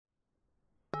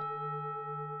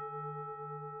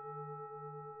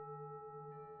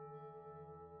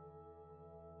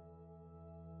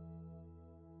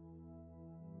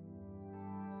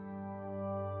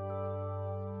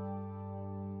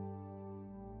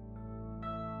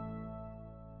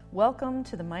Welcome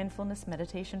to the Mindfulness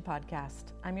Meditation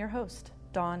Podcast. I'm your host,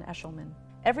 Dawn Eshelman.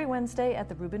 Every Wednesday at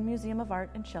the Rubin Museum of Art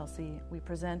in Chelsea, we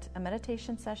present a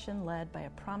meditation session led by a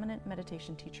prominent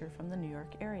meditation teacher from the New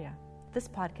York area. This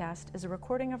podcast is a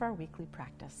recording of our weekly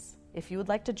practice. If you would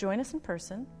like to join us in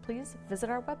person, please visit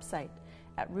our website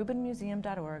at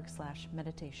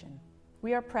rubinmuseum.org/meditation.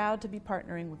 We are proud to be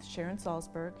partnering with Sharon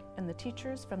Salzberg and the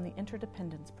teachers from the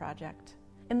Interdependence Project.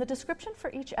 In the description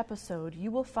for each episode, you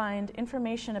will find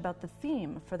information about the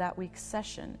theme for that week's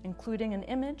session, including an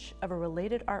image of a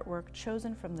related artwork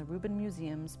chosen from the Rubin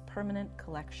Museum's permanent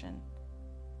collection.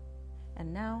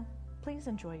 And now, please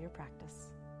enjoy your practice.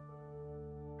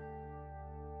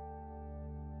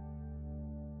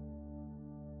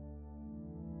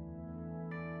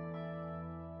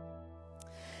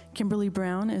 Kimberly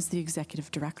Brown is the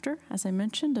executive director, as I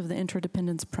mentioned, of the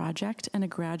Interdependence Project and a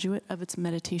graduate of its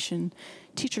meditation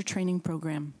teacher training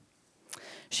program.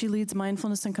 She leads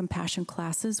mindfulness and compassion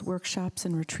classes, workshops,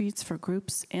 and retreats for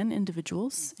groups and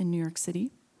individuals in New York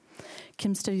City.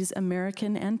 Kim studies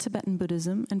American and Tibetan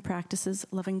Buddhism and practices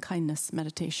loving-kindness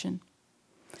meditation.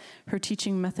 Her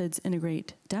teaching methods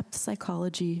integrate depth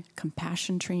psychology,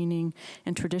 compassion training,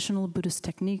 and traditional Buddhist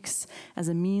techniques as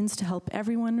a means to help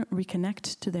everyone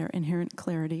reconnect to their inherent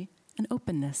clarity and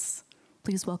openness.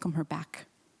 Please welcome her back,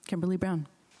 Kimberly Brown.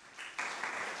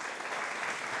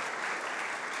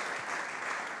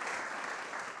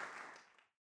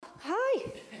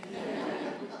 Hi.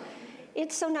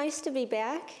 It's so nice to be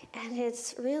back, and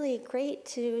it's really great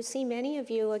to see many of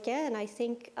you again. I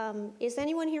think, is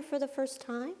anyone here for the first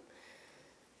time?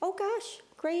 Oh gosh,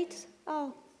 great.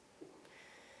 Oh,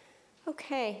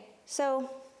 okay. So,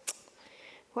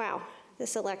 wow,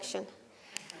 this election.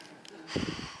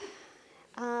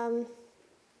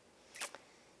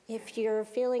 If you're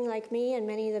feeling like me and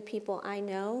many of the people I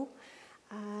know,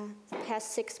 the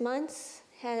past 6 months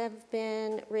have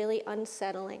been really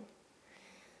unsettling.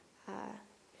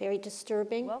 Very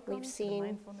disturbing. Welcome We've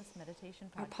seen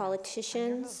our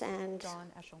politicians and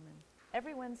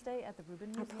every Wednesday at the Rubin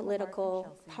our Museum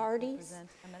political Chelsea, parties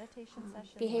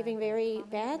behaving very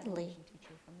badly,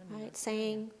 right?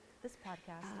 Saying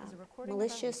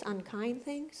malicious, unkind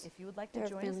things. There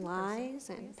have been lies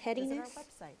and pettiness.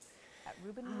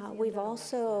 We've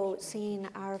also seen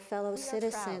our fellow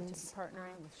citizens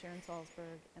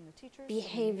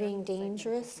behaving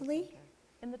dangerously,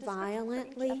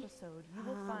 violently,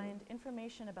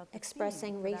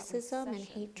 expressing racism and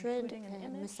hatred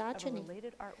and misogyny.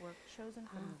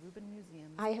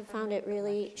 I have found it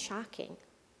really shocking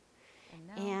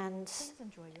and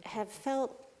have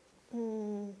felt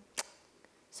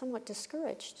somewhat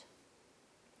discouraged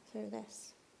through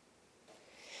this.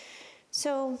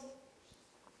 So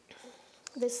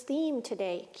this theme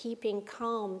today, keeping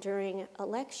calm during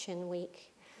election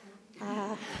week,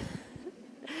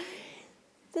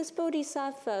 this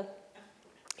bodhisattva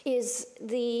is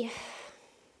the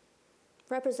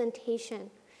representation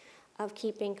of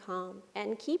keeping calm.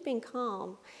 And keeping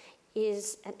calm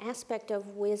is an aspect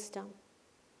of wisdom,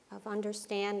 of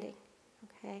understanding.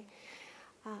 Okay?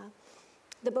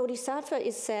 The bodhisattva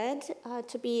is said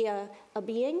to be a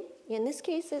being, in this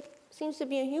case it seems to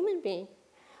be a human being,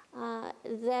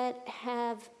 that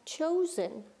have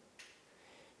chosen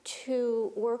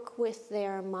to work with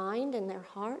their mind and their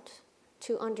heart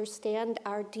to understand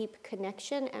our deep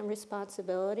connection and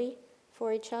responsibility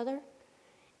for each other,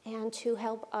 and to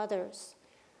help others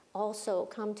also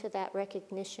come to that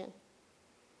recognition.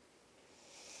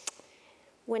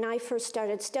 When I first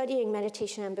started studying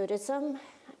meditation and Buddhism,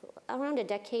 around a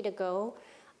decade ago,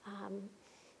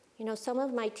 some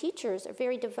of my teachers are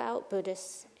very devout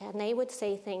Buddhists, and they would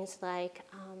say things like,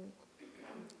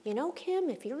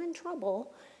 Kim, if you're in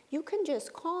trouble, you can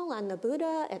just call on the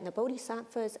Buddha and the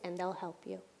Bodhisattvas and they'll help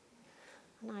you.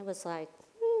 And I was like,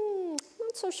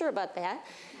 not so sure about that.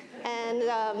 And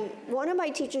one of my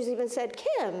teachers even said,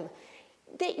 Kim,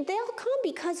 they'll come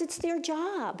because it's their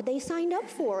job. They signed up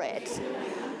for it.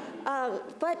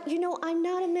 But I'm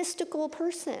not a mystical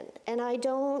person, and I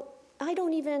don't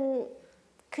even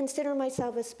consider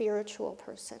myself a spiritual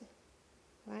person,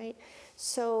 right?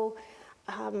 So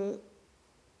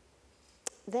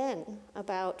then,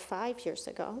 about 5 years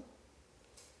ago,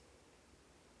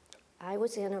 I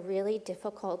was in a really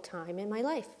difficult time in my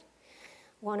life.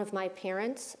 One of my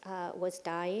parents was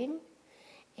dying,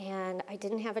 and I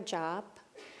didn't have a job.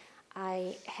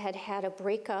 I had had a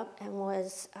breakup and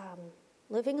was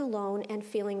living alone and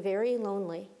feeling very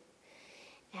lonely.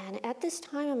 And at this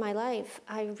time in my life,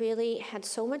 I really had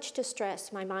so much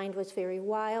distress. My mind was very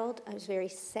wild. I was very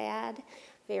sad,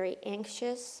 very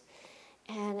anxious,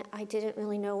 and I didn't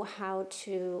really know how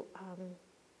to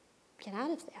get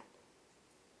out of that,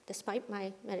 despite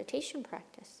my meditation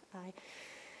practice.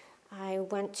 I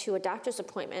went to a doctor's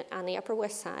appointment on the Upper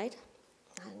West Side,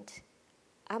 and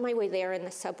on my way there in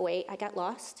the subway, I got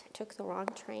lost. I took the wrong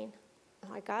train.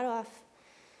 I got off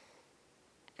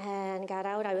and got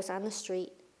out. I was on the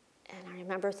street, and I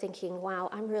remember thinking, wow,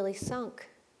 I'm really sunk.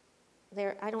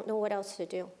 I don't know what else to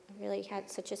do. I really had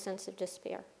such a sense of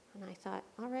despair. And I thought,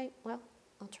 all right, well,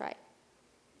 I'll try it.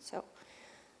 So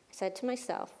I said to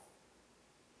myself,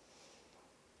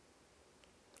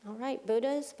 all right,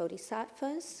 Buddhas,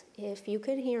 Bodhisattvas, if you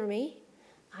could hear me,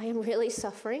 I am really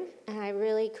suffering, and I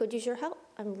really could use your help.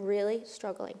 I'm really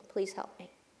struggling. Please help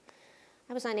me.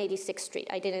 I was on 86th Street.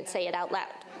 I didn't say it out loud.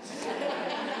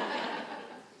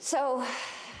 So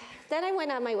then I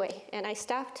went on my way, and I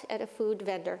stopped at a food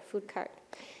cart,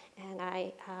 and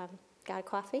I got a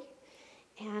coffee.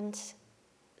 And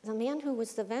the man who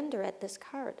was the vendor at this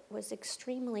cart was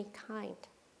extremely kind.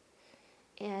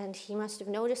 And he must have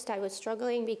noticed I was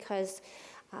struggling because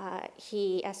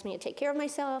he asked me to take care of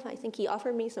myself. I think he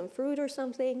offered me some fruit or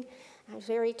something. I was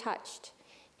very touched.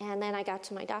 And then I got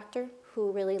to my doctor,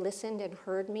 who really listened and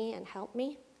heard me and helped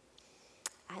me.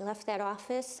 I left that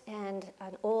office, and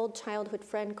an old childhood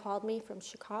friend called me from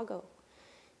Chicago,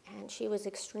 and she was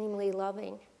extremely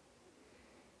loving.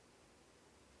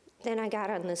 Then I got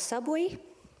on the subway,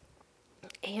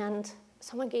 and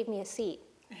someone gave me a seat.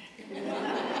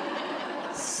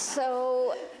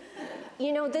 So,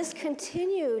 this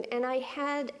continued, and I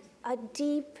had a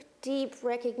deep, deep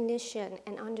recognition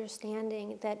and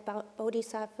understanding that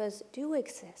bodhisattvas do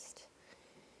exist.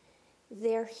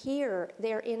 They're here,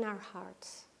 they're in our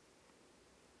hearts.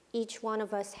 Each one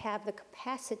of us have the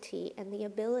capacity and the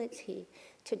ability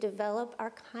to develop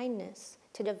our kindness,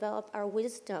 to develop our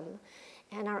wisdom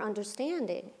and our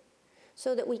understanding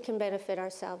so that we can benefit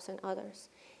ourselves and others.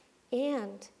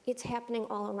 And it's happening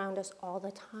all around us all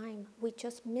the time. We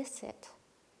just miss it,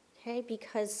 okay?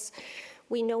 Because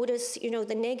we notice,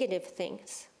 the negative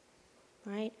things,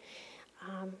 right?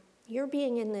 You're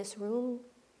being in this room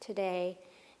today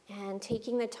and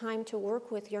taking the time to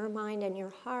work with your mind and your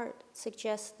heart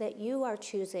suggests that you are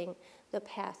choosing the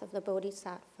path of the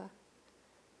bodhisattva,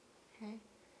 okay?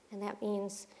 And that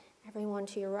means everyone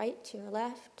to your right, to your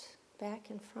left, back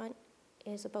and front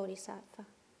is a bodhisattva.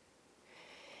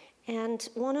 And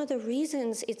one of the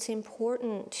reasons it's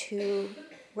important to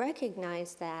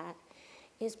recognize that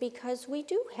is because we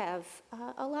do have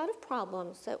a lot of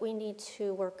problems that we need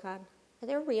to work on.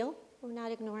 They're real. We're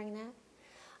not ignoring that.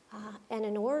 And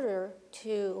in order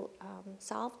to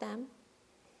solve them,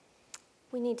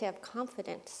 we need to have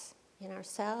confidence in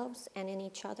ourselves and in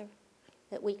each other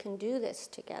that we can do this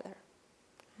together.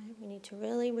 Okay? We need to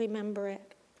really remember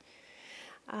it.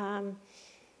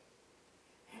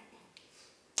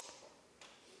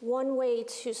 One way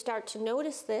to start to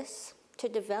notice this, to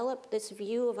develop this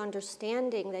view of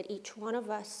understanding that each one of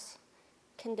us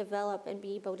can develop and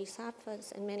be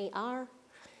bodhisattvas, and many are,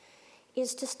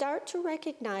 is to start to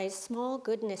recognize small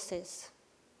goodnesses.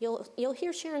 You'll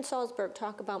hear Sharon Salzberg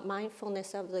talk about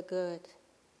mindfulness of the good.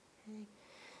 Okay?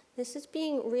 This is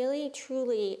being really,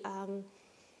 truly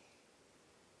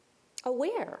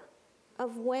aware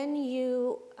of when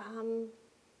you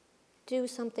do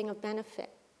something of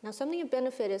benefit. Now, something of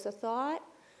benefit is a thought,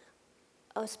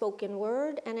 a spoken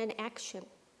word, and an action,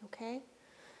 okay?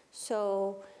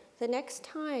 So the next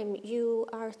time you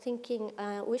are thinking,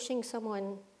 wishing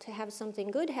someone to have something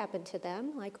good happen to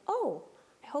them, like, oh,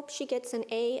 I hope she gets an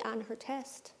A on her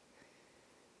test.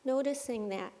 Noticing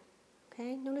that,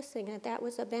 okay? Noticing that that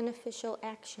was a beneficial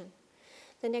action.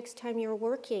 The next time you're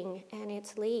working and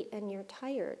it's late and you're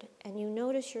tired, and you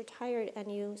notice you're tired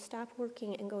and you stop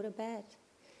working and go to bed.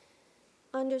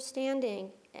 Understanding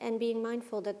and being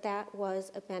mindful that that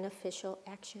was a beneficial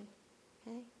action,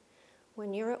 okay?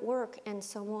 When you're at work and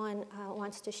someone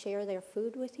wants to share their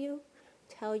food with you,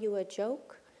 tell you a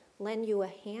joke, lend you a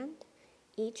hand,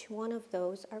 each one of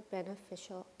those are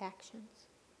beneficial actions,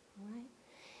 all right?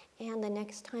 And the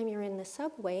next time you're in the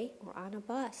subway or on a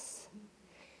bus,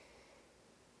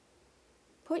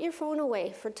 put your phone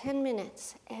away for 10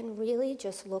 minutes and really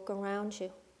just look around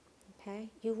you.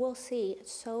 Okay? You will see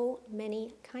so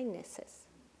many kindnesses.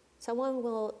 Someone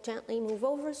will gently move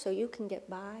over so you can get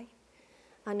by.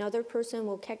 Another person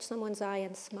will catch someone's eye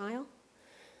and smile.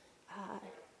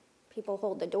 People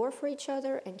hold the door for each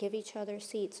other and give each other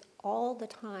seats all the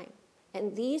time.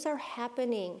 And these are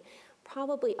happening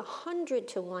probably 100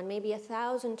 to 1, maybe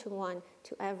 1,000 to 1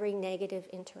 to every negative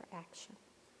interaction.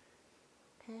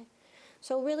 Okay?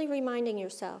 So really reminding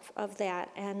yourself of that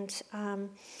and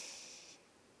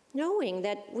knowing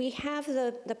that we have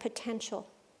the potential,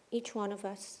 each one of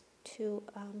us, to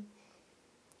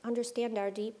understand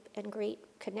our deep and great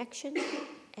connection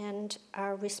and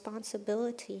our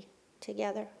responsibility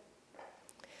together.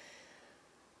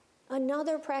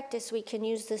 Another practice we can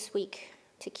use this week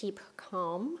to keep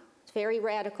calm, it's a very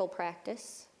radical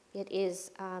practice. It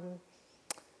is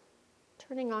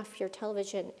turning off your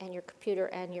television and your computer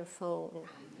and your phone.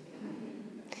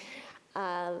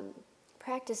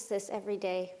 Practice this every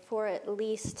day for at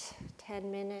least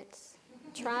 10 minutes.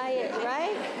 Try it,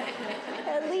 right?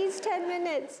 At least 10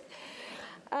 minutes.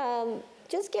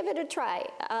 Just give it a try.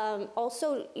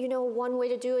 Also, one way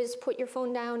to do is put your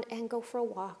phone down and go for a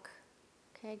walk.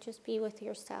 Okay, just be with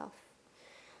yourself.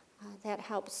 That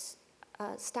helps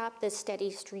stop this steady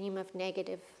stream of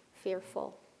negative,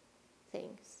 fearful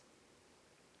things.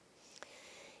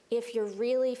 If you're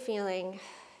really feeling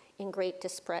in great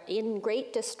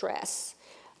distress,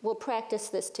 we'll practice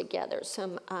this together,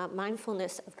 some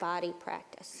mindfulness of body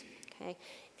practice. Okay?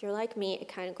 If you're like me, it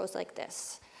kind of goes like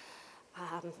this.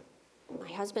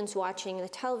 My husband's watching the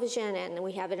television, and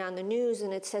we have it on the news,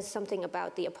 and it says something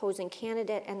about the opposing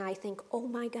candidate, and I think, oh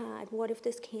my God, what if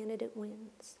this candidate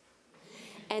wins?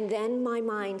 And then my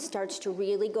mind starts to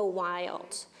really go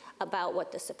wild about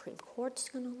what the Supreme Court's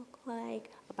going to look like,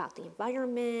 about the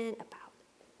environment, about,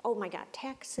 oh my God,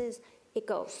 taxes. It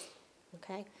goes,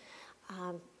 okay?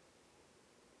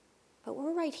 But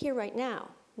we're right here, right now.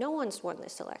 No one's won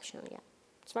this election yet.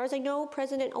 As far as I know,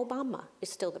 President Obama is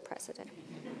still the president,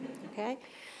 okay?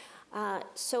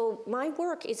 So my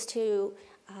work is to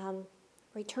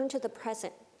return to the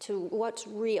present, to what's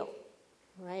real,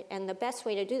 right? And the best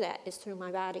way to do that is through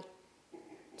my body,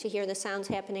 to hear the sounds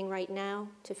happening right now,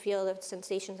 to feel the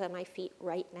sensations on my feet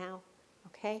right now,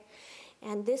 okay?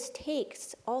 And this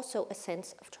takes also a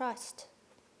sense of trust.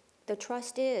 The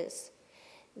trust is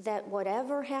that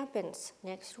whatever happens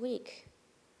next week,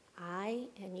 I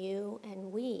and you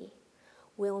and we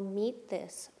will meet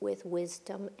this with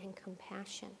wisdom and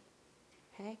compassion.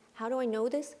 Okay? How do I know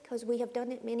this? Because we have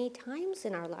done it many times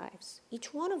in our lives.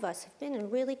 Each one of us have been in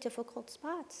really difficult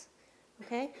spots.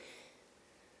 Okay?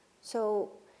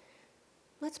 So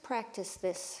let's practice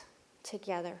this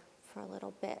together for a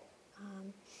little bit.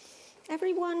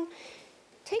 Everyone,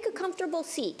 take a comfortable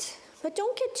seat, but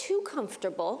don't get too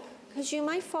comfortable because you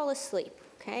might fall asleep.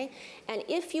 Okay? And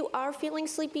if you are feeling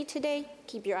sleepy today,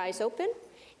 keep your eyes open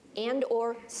and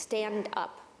or stand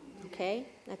up. Okay?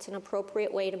 That's an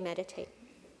appropriate way to meditate.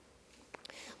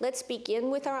 Let's begin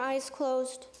with our eyes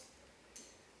closed.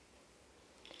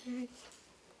 Okay.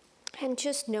 And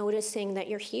just noticing that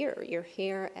you're here. You're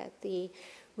here at the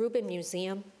Rubin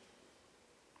Museum.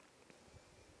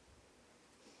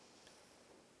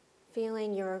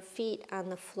 Feeling your feet on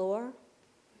the floor.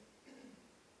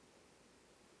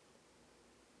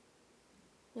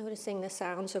 Noticing the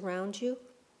sounds around you.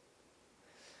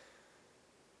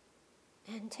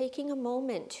 And taking a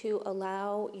moment to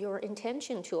allow your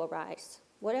intention to arise.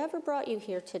 Whatever brought you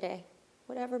here today,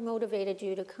 whatever motivated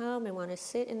you to come and want to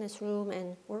sit in this room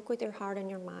and work with your heart and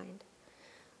your mind.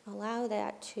 Allow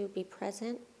that to be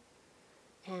present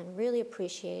and really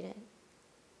appreciate it.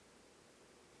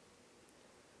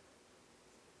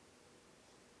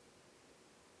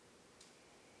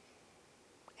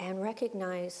 And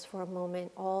recognize for a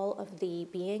moment all of the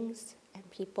beings and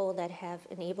people that have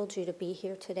enabled you to be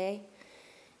here today.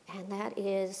 And that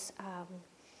is,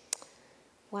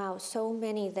 so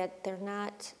many that they're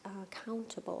not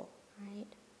countable, right?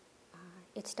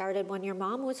 It started when your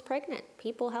mom was pregnant.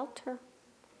 People helped her.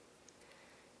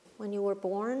 When you were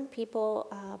born,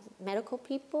 medical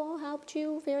people helped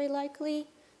you, very likely.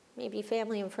 Maybe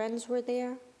family and friends were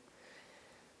there.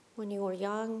 When you were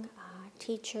young,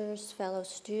 teachers, fellow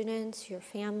students, your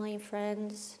family,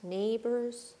 friends,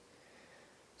 neighbors,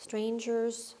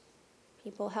 strangers,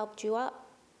 people helped you up,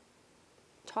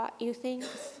 taught you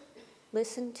things,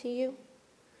 listened to you.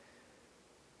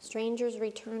 Strangers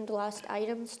returned lost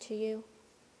items to you.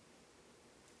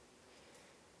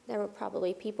 There were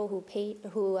probably people who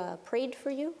prayed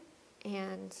for you,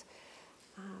 and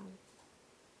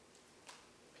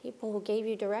people who gave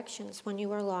you directions when you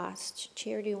were lost,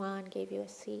 cheered you on, gave you a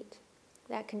seat.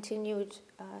 That continued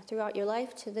throughout your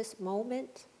life to this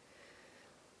moment.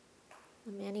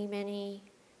 Many, many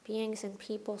beings and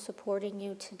people supporting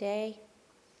you today.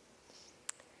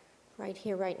 Right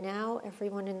here, right now,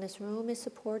 everyone in this room is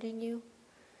supporting you.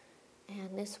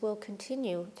 And this will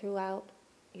continue throughout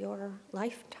your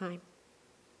lifetime.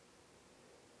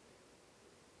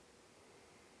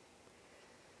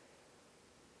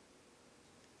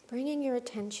 Bringing your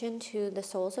attention to the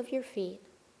soles of your feet,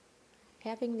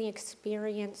 having the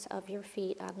experience of your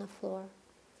feet on the floor.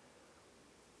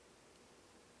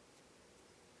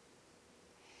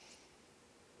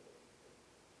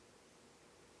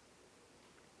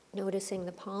 Noticing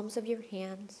the palms of your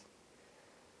hands.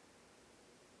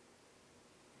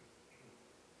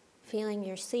 Feeling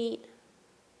your seat.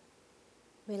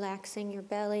 Relaxing your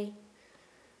belly.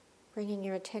 Bringing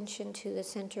your attention to the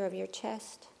center of your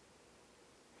chest.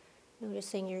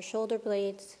 Noticing your shoulder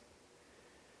blades.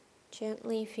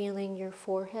 Gently feeling your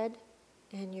forehead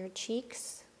and your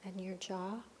cheeks and your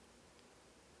jaw.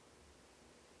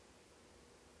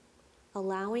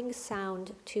 Allowing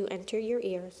sound to enter your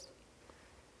ears.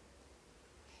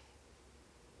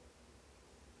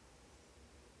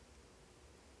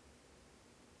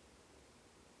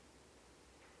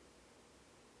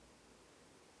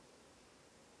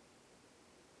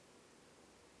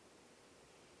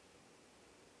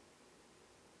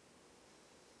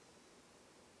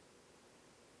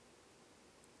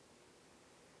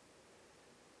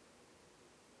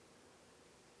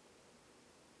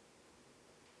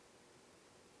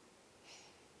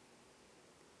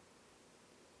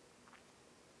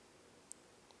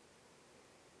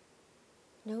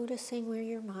 Noticing where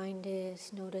your mind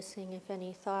is, noticing if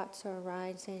any thoughts are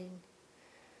arising,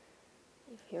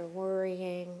 if you're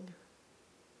worrying,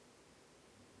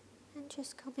 and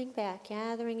just coming back,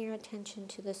 gathering your attention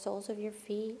to the soles of your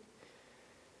feet,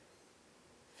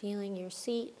 feeling your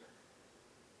seat,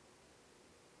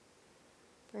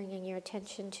 bringing your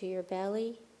attention to your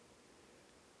belly,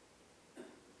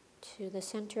 to the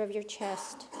center of your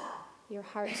chest, your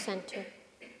heart center.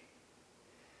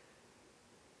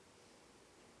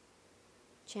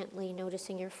 Gently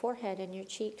noticing your forehead and your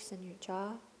cheeks and your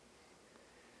jaw.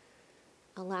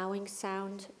 Allowing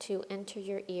sound to enter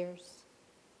your ears.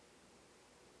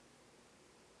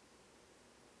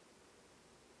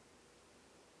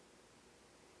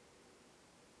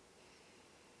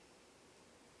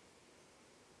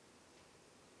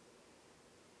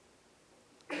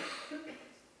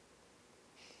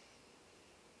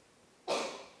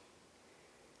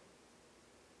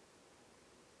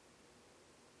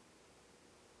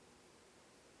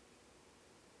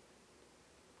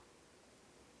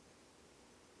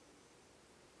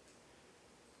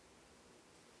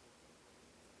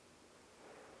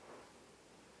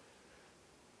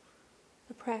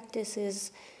 The practice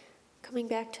is coming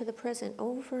back to the present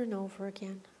over and over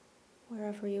again.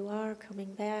 Wherever you are,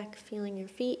 coming back, feeling your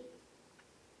feet.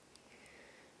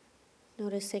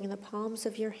 Noticing the palms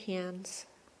of your hands.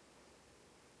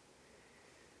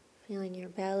 Feeling your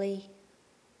belly,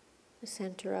 the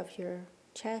center of your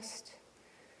chest,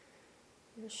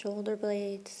 your shoulder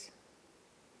blades.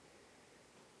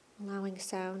 Allowing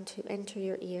sound to enter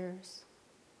your ears.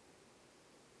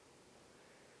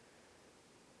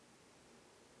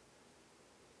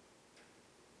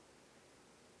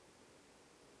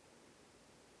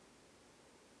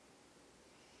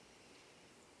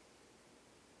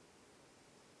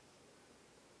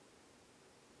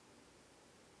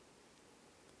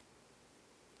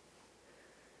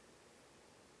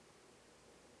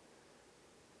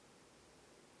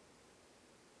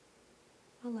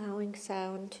 Allowing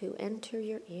sound to enter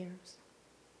your ears.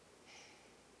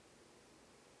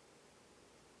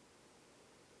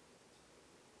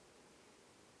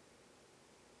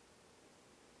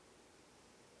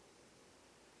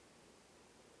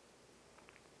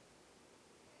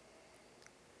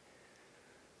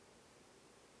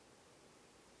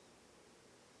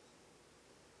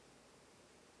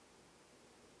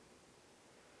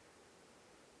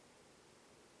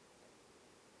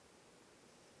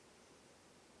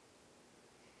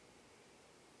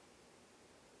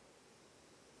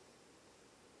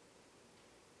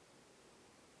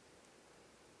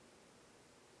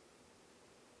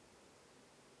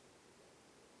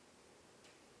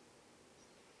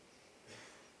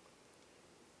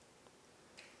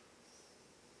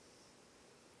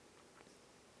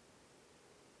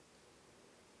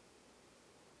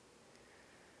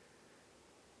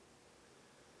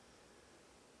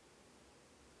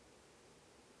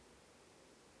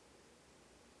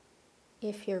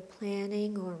 If you're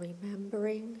planning or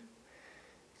remembering,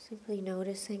 simply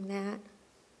noticing that,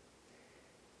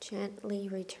 gently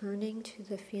returning to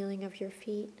the feeling of your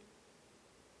feet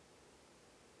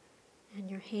and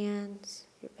your hands,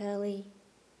 your belly,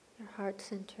 your heart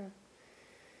center.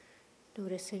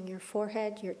 Noticing your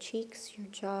forehead, your cheeks, your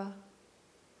jaw.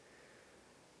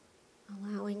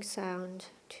 Allowing sound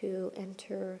to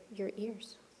enter your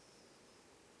ears.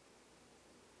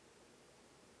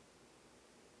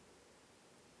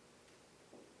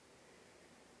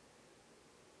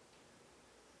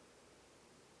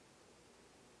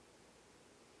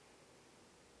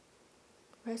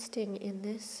 Resting in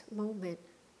this moment.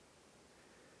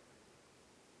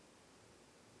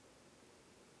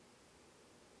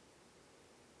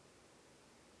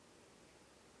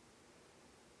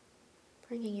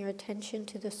 Bringing your attention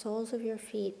to the soles of your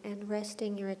feet and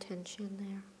resting your attention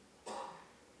there.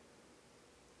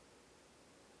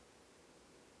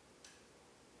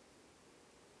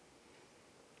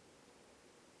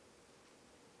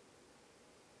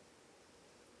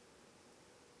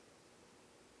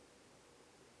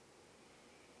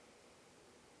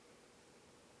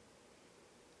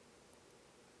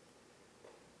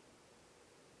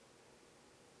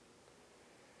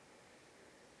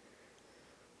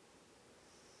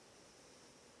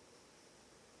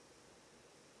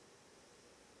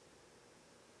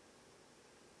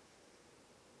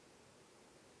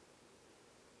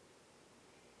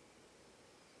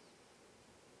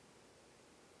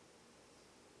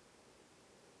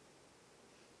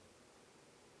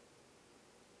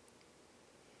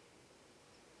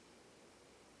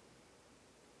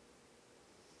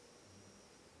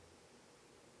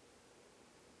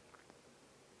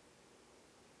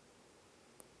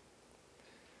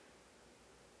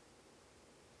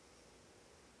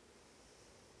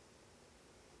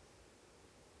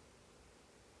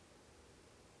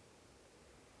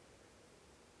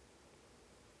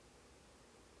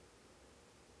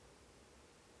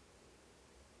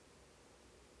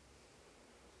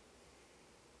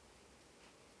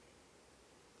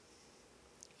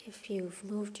 If you've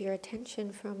moved your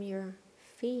attention from your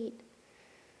feet,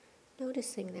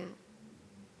 noticing that,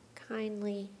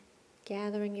 kindly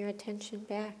gathering your attention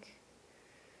back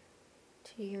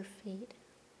to your feet,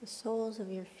 the soles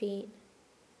of your feet.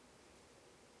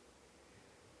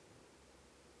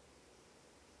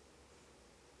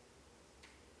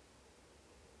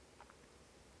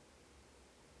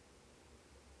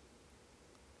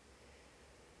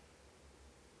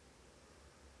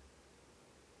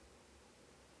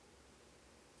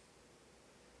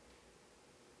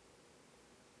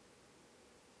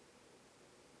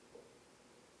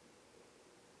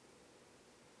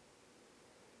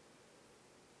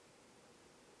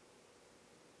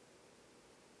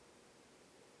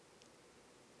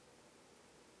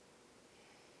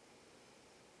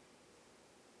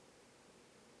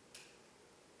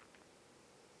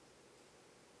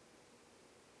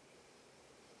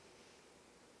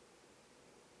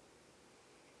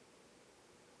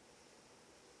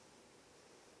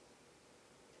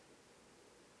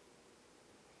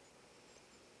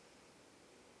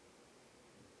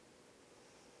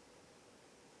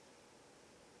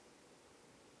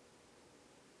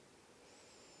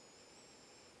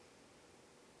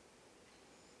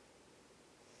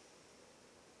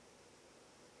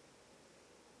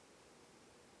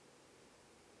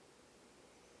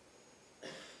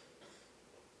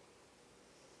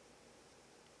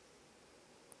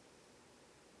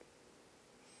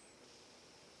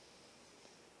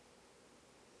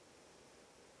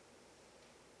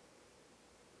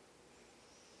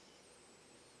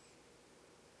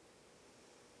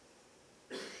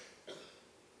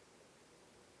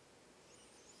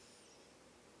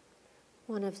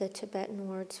 One of the Tibetan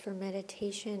words for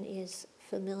meditation is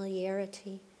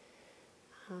familiarity,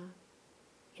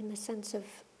 in the sense of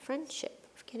friendship,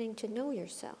 of getting to know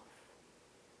yourself,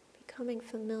 becoming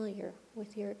familiar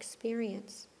with your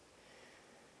experience.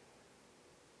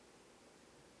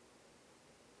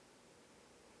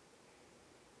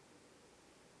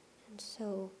 And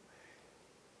so,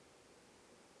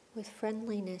 with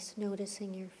friendliness,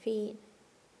 noticing your feet,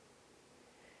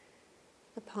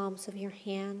 the palms of your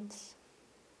hands,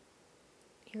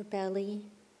 your belly,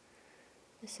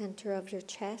 the center of your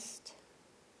chest.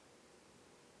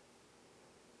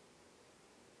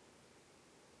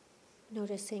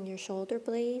 Noticing your shoulder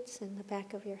blades and the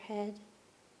back of your head,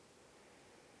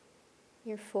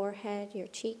 your forehead, your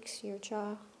cheeks, your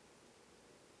jaw.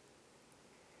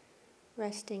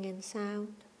 Resting in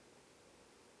sound.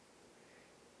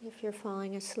 If you're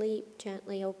falling asleep,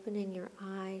 gently opening your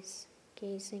eyes,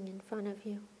 gazing in front of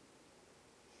you.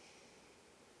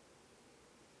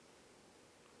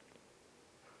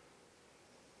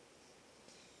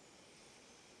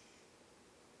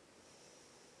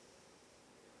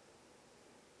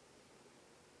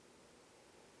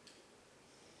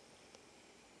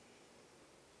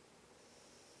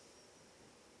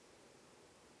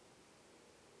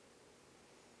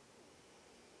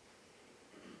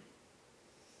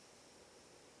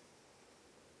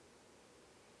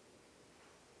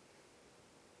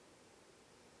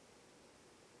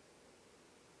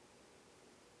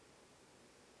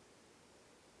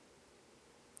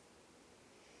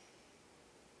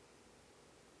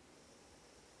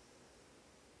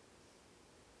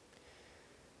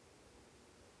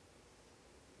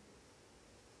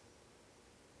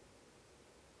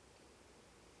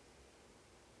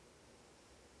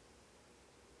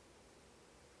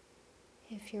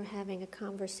 If you're having a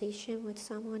conversation with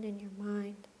someone in your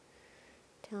mind,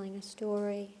 telling a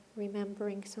story,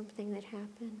 remembering something that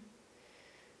happened,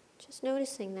 just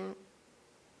noticing that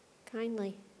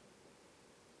kindly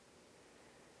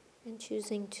and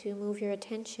choosing to move your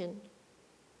attention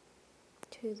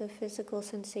to the physical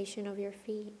sensation of your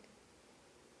feet.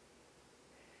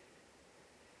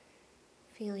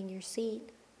 Feeling your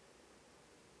seat,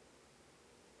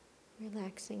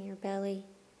 relaxing your belly,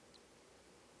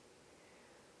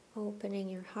 opening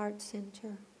your heart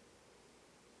center.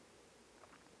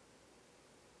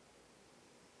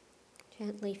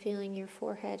 Gently feeling your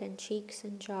forehead and cheeks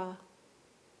and jaw.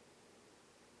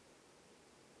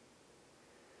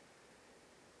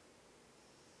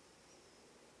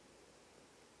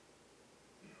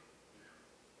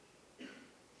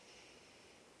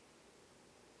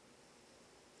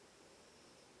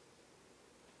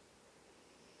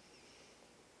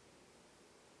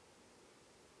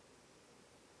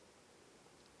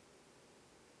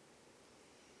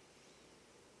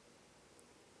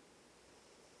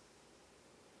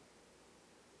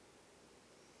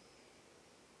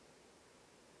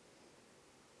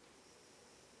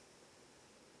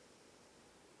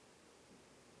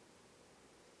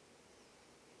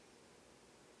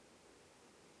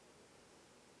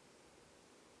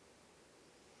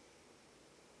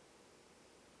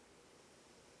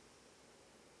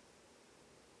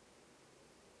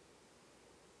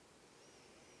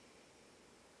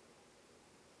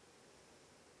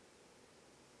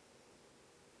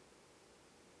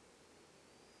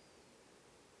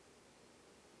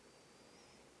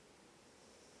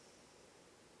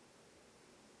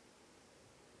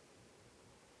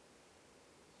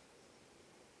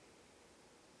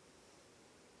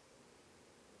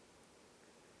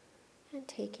 And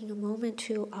taking a moment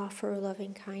to offer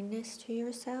loving kindness to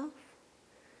yourself.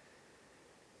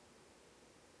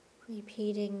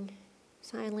 Repeating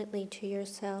silently to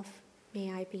yourself, may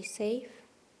I be safe,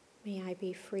 may I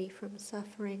be free from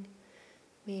suffering,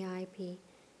 may I be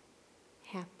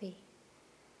happy.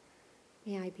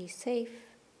 May I be safe,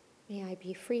 may I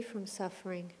be free from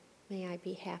suffering, may I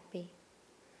be happy.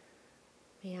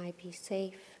 May I be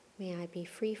safe, may I be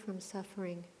free from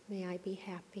suffering, may I be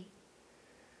happy.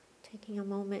 Taking a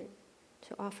moment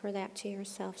to offer that to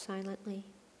yourself silently.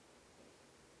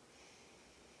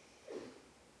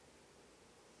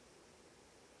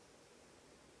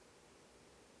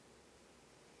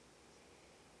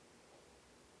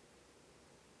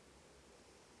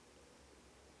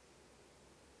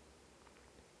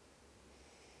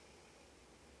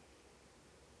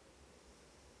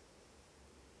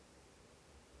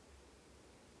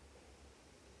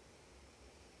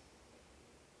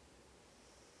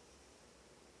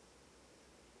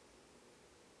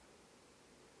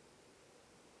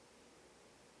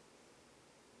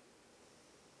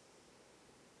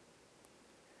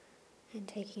 And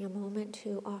taking a moment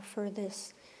to offer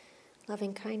this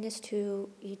loving kindness to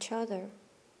each other.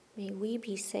 May we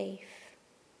be safe.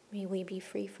 May we be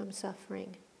free from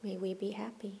suffering. May we be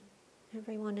happy.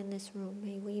 Everyone in this room,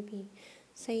 may we be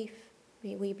safe.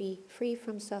 May we be free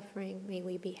from suffering. May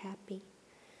we be happy.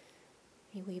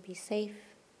 May we be safe.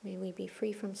 May we be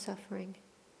free from suffering.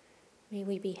 May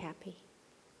we be happy.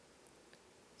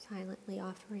 Silently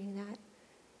offering that.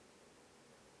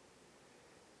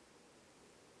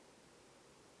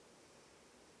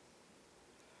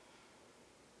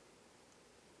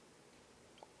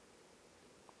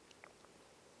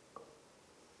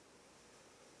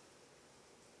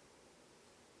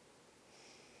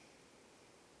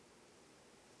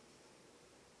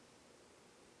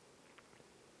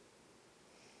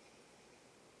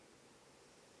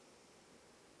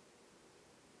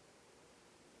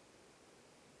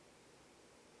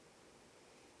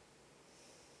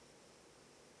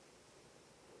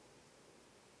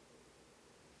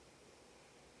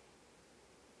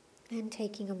 And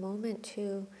taking a moment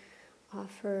to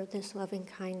offer this loving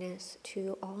kindness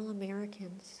to all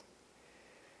Americans,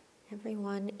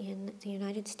 everyone in the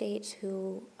United States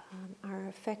who are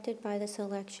affected by this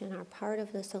election, are part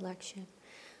of this election,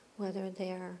 whether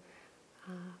they're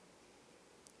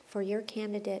for your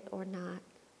candidate or not.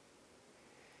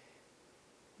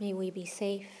 May we be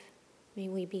safe. May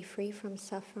we be free from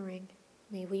suffering.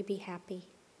 May we be happy.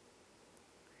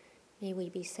 May we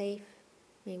be safe.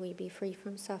 May we be free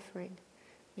from suffering.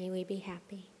 May we be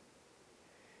happy.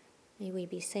 May we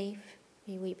be safe.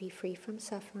 May we be free from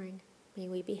suffering. May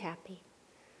we be happy.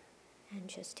 And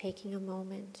just taking a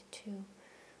moment to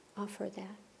offer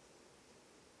that.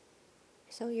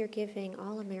 So you're giving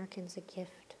all Americans a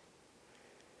gift.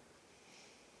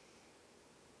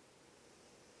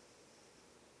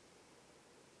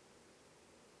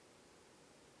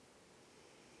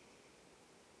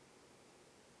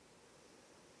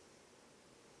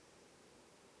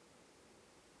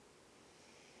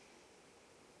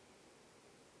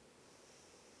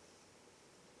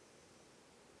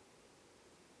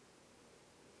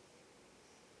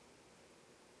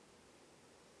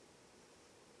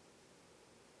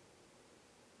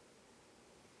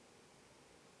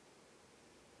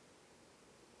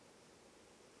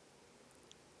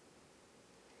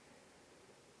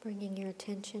 Bringing your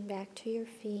attention back to your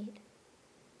feet.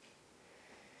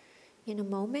 In a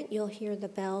moment, you'll hear the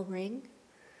bell ring.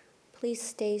 Please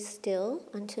stay still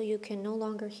until you can no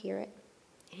longer hear it.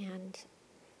 And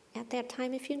at that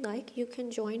time, if you'd like, you can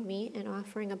join me in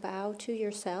offering a bow to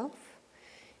yourself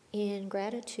in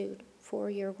gratitude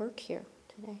for your work here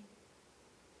today.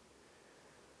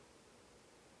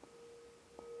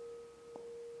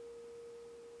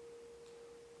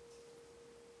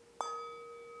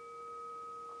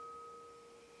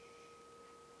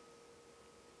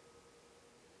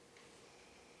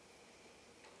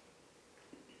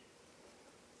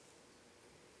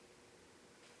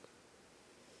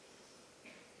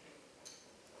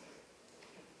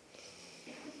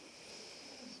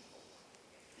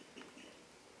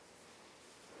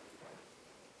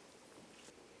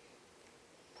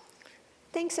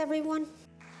 Thanks, everyone.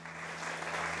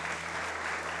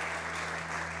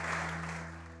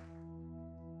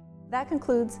 That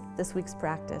concludes this week's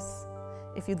practice.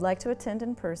 If you'd like to attend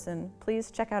in person, please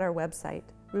check out our website,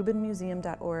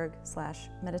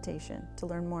 rubinmuseum.org/meditation, to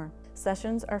learn more.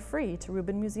 Sessions are free to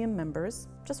Rubin Museum members,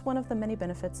 just one of the many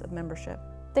benefits of membership.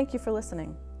 Thank you for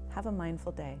listening. Have a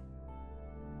mindful day.